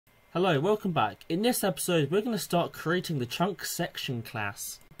Hello, welcome back. In this episode, we're going to start creating the chunk section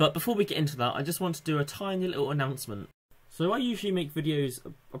class. But before we get into that, I just want to do a tiny little announcement. So I usually make videos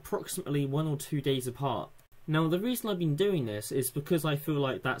approximately 1 or 2 days apart. Now the reason I've been doing this is because I feel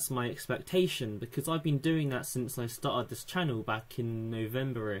like that's my expectation, because I've been doing that since I started this channel back in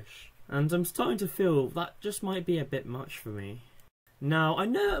November-ish. And I'm starting to feel that just might be a bit much for me. Now, I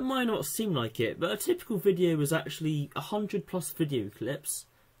know it might not seem like it, but a typical video is actually 100 plus video clips,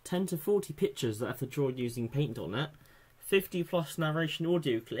 10 to 40 pictures that I have to draw using Paint.net, 50 plus narration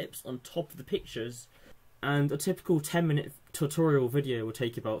audio clips on top of the pictures, and a typical 10-minute tutorial video will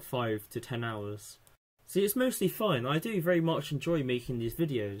take about 5 to 10 hours. See, it's mostly fun. I do very much enjoy making these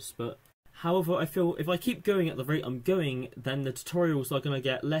videos, but however, I feel if I keep going at the rate I'm going, then the tutorials are going to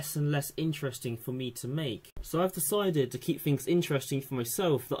get less and less interesting for me to make. So I've decided to keep things interesting for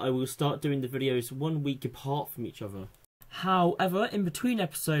myself that I will start doing the videos 1 week apart from each other. However, in between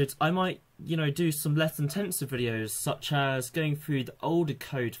episodes, I might, do some less intensive videos, such as going through the older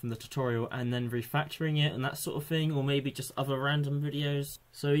code from the tutorial and then refactoring it and that sort of thing, or maybe just other random videos.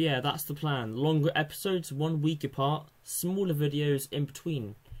 So yeah, that's the plan. Longer episodes 1 week apart, smaller videos in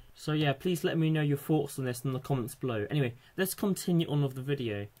between. So yeah, please let me know your thoughts on this in the comments below. Anyway, let's continue on with the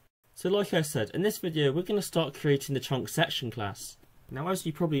video. So like I said, in this video we're going to start creating the chunk section class. Now as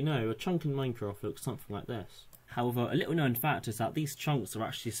you probably know, a chunk in Minecraft looks something like this. However, a little known fact is that these chunks are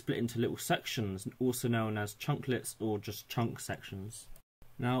actually split into little sections, also known as chunklets or just chunk sections.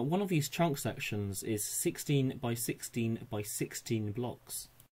 Now, one of these chunk sections is 16 by 16 by 16 blocks.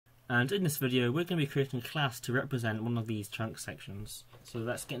 And in this video, we're going to be creating a class to represent one of these chunk sections. So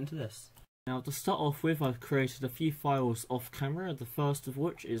let's get into this. Now, to start off with, I've created a few files off camera, the first of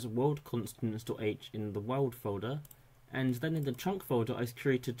which is worldconstants.h in the world folder. And then in the chunk folder, I've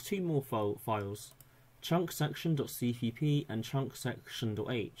created 2 more files. chunksection.cpp and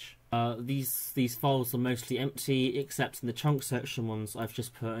chunksection.h. These files are mostly empty, except in the chunk section ones I've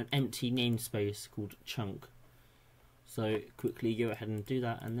just put an empty namespace called chunk. So quickly go ahead and do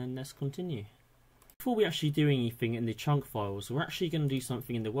that, and then let's continue. Before we actually do anything in the chunk files, we're actually going to do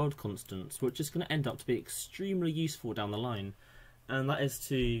something in the world constants, which is going to end up to be extremely useful down the line, and that is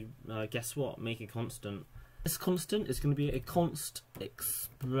to, guess what, make a constant. This constant is going to be a const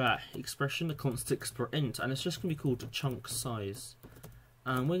expression, a const int, and it's just going to be called chunk size.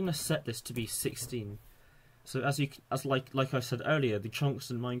 And we're going to set this to be 16. So like I said earlier, the chunks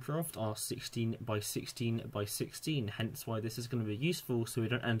in Minecraft are 16 by 16 by 16. Hence why this is going to be useful, so we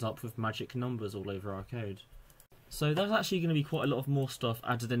don't end up with magic numbers all over our code. So there's actually going to be quite a lot of more stuff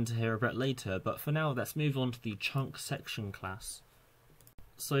added into here a bit later, but for now let's move on to the chunk section class.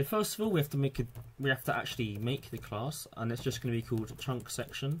 So first of all, we have to actually make the class, and it's just going to be called chunk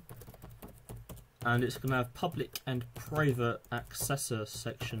section, and it's going to have public and private accessor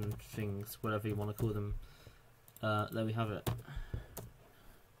section things, whatever you want to call them. There we have it.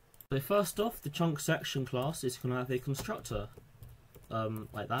 So first off, the chunk section class is going to have a constructor,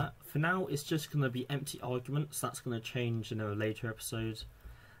 like that. For now, it's just going to be empty arguments. That's going to change in a later episode.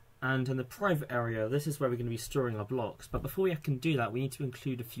 And in the private area, this is where we're going to be storing our blocks. But before we can do that, we need to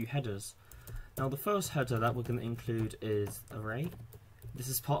include a few headers. Now the first header that we're going to include is array. This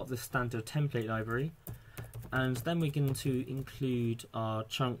is part of the standard template library. And then we're going to include our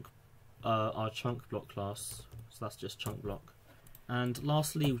chunk block class. So that's just chunk block. And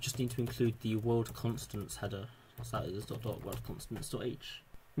lastly, we just need to include the world constants header. So that is .worldconstants.h.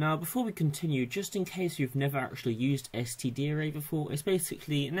 Now before we continue, just in case you've never actually used stdarray before, it's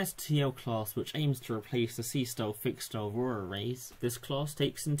basically an STL class which aims to replace the C-style fixed-style raw arrays. This class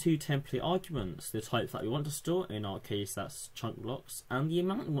takes in 2 template arguments, the type that we want to store, in our case that's chunk blocks, and the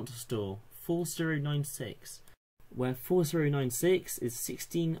amount we want to store, 4096, where 4096 is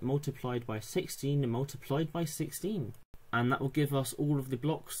 16 multiplied by 16 multiplied by 16, and that will give us all of the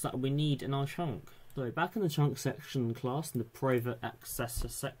blocks that we need in our chunk. So back in the chunk section class, in the private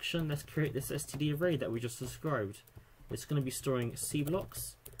accessor section, let's create this std array that we just described. It's going to be storing C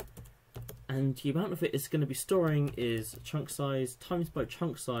blocks, and the amount of it it's going to be storing is chunk size times by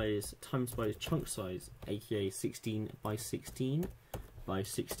chunk size times by chunk size, aka 16 by 16 by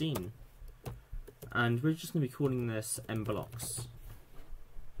 16. And we're just going to be calling this mblocks.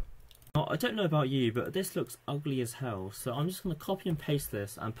 Now, I don't know about you, but this looks ugly as hell, so I'm just going to copy and paste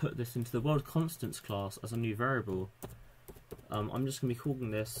this and put this into the world constants class as a new variable. I'm just going to be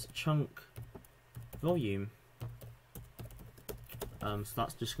calling this chunk volume. So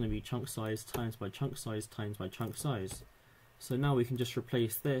that's just going to be chunk size times by chunk size times by chunk size. So now we can just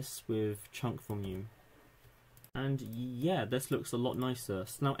replace this with chunk volume. And yeah, this looks a lot nicer.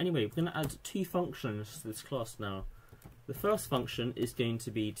 So now anyway, we're going to add 2 functions to this class now. The first function is going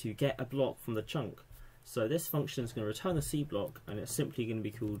to be to get a block from the chunk. So this function is going to return the C block, and it's simply going to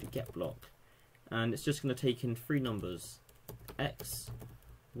be called getBlock. And it's just going to take in three numbers, X,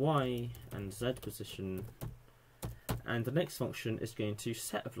 Y, and Z position. And the next function is going to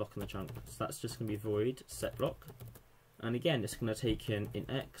set a block in the chunk. So that's just going to be void setBlock. And again, it's going to take in int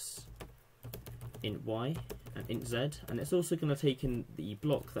X, int Y, and int Z. And it's also going to take in the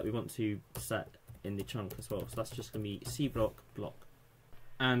block that we want to set in the chunk as well. So that's just going to be C block, block.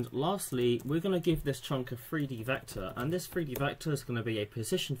 And lastly, we're going to give this chunk a 3D vector, and this 3D vector is going to be a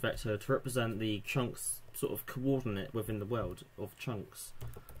position vector to represent the chunk's sort of coordinate within the world of chunks.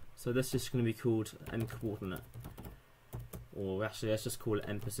 So this is going to be called M coordinate, or actually let's just call it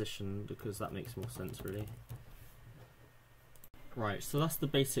M position because that makes more sense really. Right, so that's the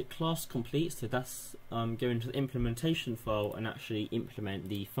basic class complete, so that's go into the implementation file and actually implement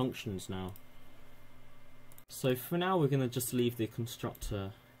the functions now. So for now we're going to just leave the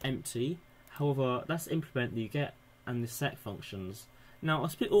constructor empty. However, let's implement the get and the set functions. Now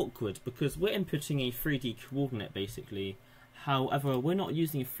it's a bit awkward because we're inputting a 3D coordinate basically. However, we're not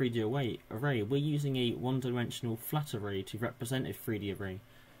using a 3D array, we're using a one-dimensional flat array to represent a 3D array.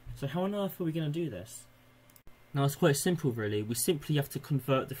 So how on earth are we going to do this? Now it's quite simple really, we simply have to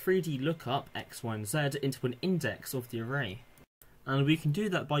convert the 3D lookup x, y and z into an index of the array. And we can do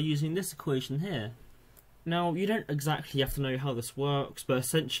that by using this equation here. Now, you don't exactly have to know how this works, but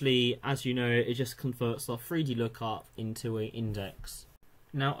essentially, as you know, it just converts our 3D lookup into an index.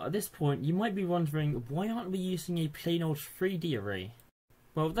 Now, at this point, you might be wondering, why aren't we using a plain old 3D array?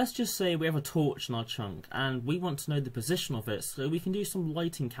 Well, let's just say we have a torch in our chunk, and we want to know the position of it, so we can do some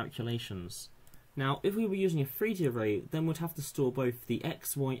lighting calculations. Now, if we were using a 3D array, then we'd have to store both the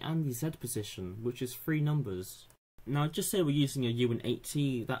x, y, and the z position, which is 3 numbers. Now, just say we're using a U and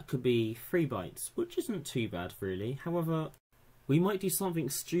 8T, that could be 3 bytes, which isn't too bad really. However, we might do something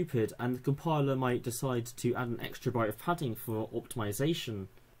stupid and the compiler might decide to add an extra byte of padding for optimization,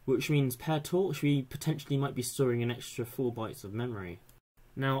 which means per torch we potentially might be storing an extra 4 bytes of memory.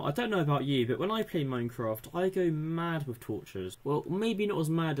 Now, I don't know about you, but when I play Minecraft, I go mad with torches. Well, maybe not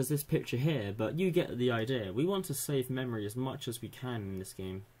as mad as this picture here, but you get the idea. We want to save memory as much as we can in this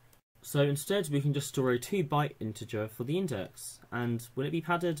game. So instead we can just store a 2-byte integer for the index, and will it be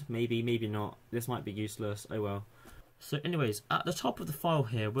padded? Maybe, maybe not. This might be useless, oh well. So anyways, at the top of the file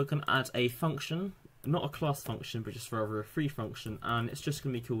here we're going to add a function, not a class function but just rather a free function, and it's just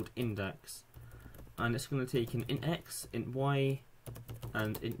going to be called index. And it's going to take in int x, int y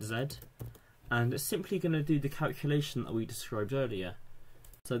and int z, and it's simply going to do the calculation that we described earlier.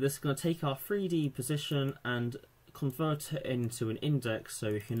 So this is going to take our 3D position and convert it into an index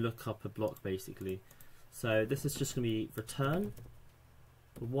so we can look up a block basically. So this is just going to be return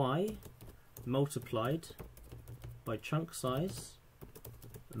y multiplied by chunk size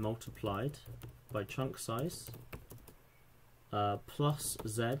multiplied by chunk size plus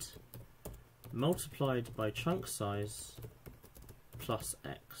z multiplied by chunk size plus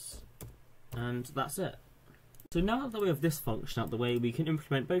x, and that's it. So now that we have this function out of the way, we can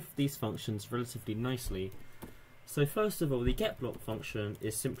implement both of these functions relatively nicely. So first of all, the getBlock function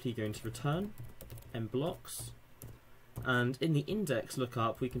is simply going to return mBlocks, and in the index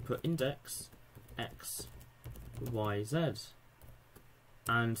lookup we can put index x, y, z,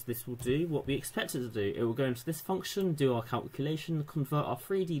 and this will do what we expect it to do. It will go into this function, do our calculation, convert our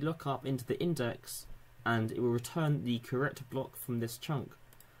 3D lookup into the index, and it will return the correct block from this chunk,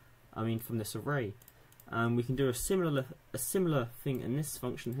 from this array. And we can do a similar thing in this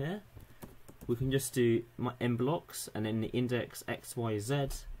function here. We can just do my mBlocks, and then the index x, y, z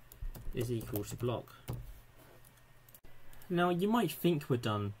is equal to block. Now you might think we're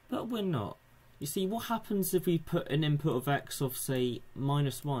done, but we're not. You see, what happens if we put an input of x of say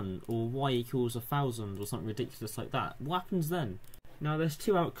 -1 or y equals 1000 or something ridiculous like that? What happens then? Now there's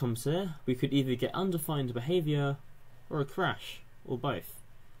two outcomes here. We could either get undefined behavior or a crash, or both.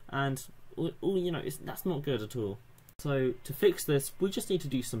 And that's not good at all. So to fix this, we just need to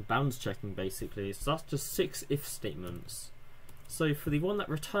do some bounds checking basically. So that's just 6 if statements. So for the one that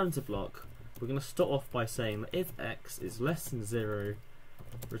returns a block, we're going to start off by saying that if x is less than 0,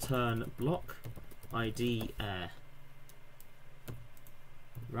 return block ID air.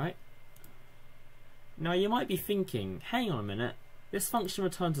 Right? Now you might be thinking, hang on a minute, this function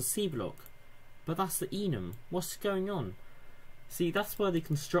returns a C block, but that's the enum. What's going on? See, that's where the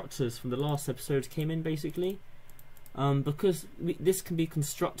constructors from the last episode came in basically. Because this can be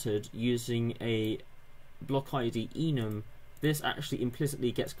constructed using a block ID enum, this actually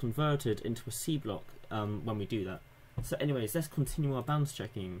implicitly gets converted into a C block when we do that. So anyways, let's continue our bounds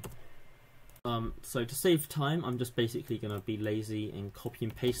checking. So to save time, I'm just basically going to be lazy and copy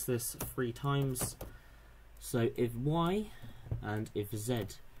and paste this 3 times. So if Y and if Z.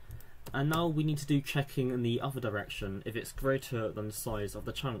 And now we need to do checking in the other direction if it's greater than the size of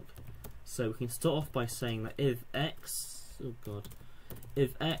the chunk. So we can start off by saying that if X,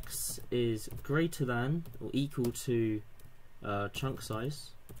 if X is greater than or equal to chunk size,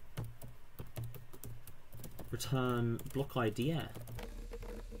 return block ID air.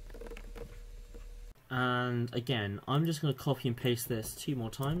 And again, I'm just going to copy and paste this 2 more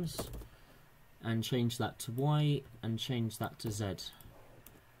times and change that to Y and change that to Z.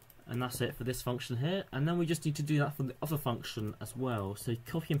 And that's it for this function here. And then we just need to do that for the other function as well. So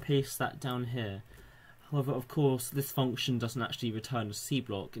copy and paste that down here. However, of course, this function doesn't actually return a C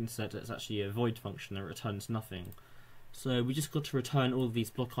block. Instead, it's actually a void function that returns nothing. So we just got to return all of these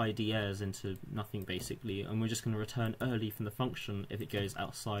block ID errors into nothing basically. And we're just going to return early from the function if it goes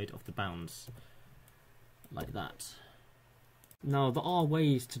outside of the bounds. Like that. Now, there are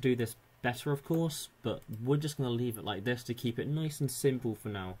ways to do this better, of course, but we're just going to leave it like this to keep it nice and simple for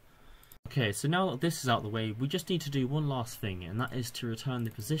now. Okay, so now that this is out of the way, we just need to do one last thing, and that is to return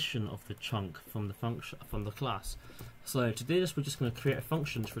the position of the chunk from the class. So to do this, we're just going to create a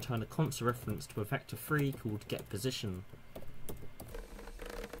function to return a constant reference to a vector 3 called getPosition,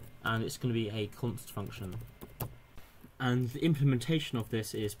 and it's going to be a const function. And the implementation of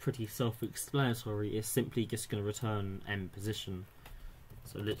this is pretty self-explanatory. It's simply just going to return mPosition.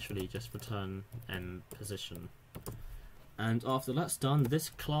 So literally just return mPosition. And after that's done, this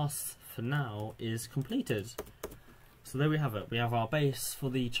class for now is completed. So there we have it. We have our base for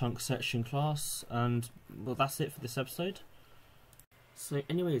the chunk section class, and well, that's it for this episode. So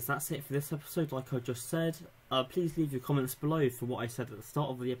anyways, that's it for this episode, like I just said. Please leave your comments below for what I said at the start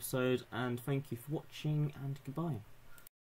of the episode, and thank you for watching, and goodbye.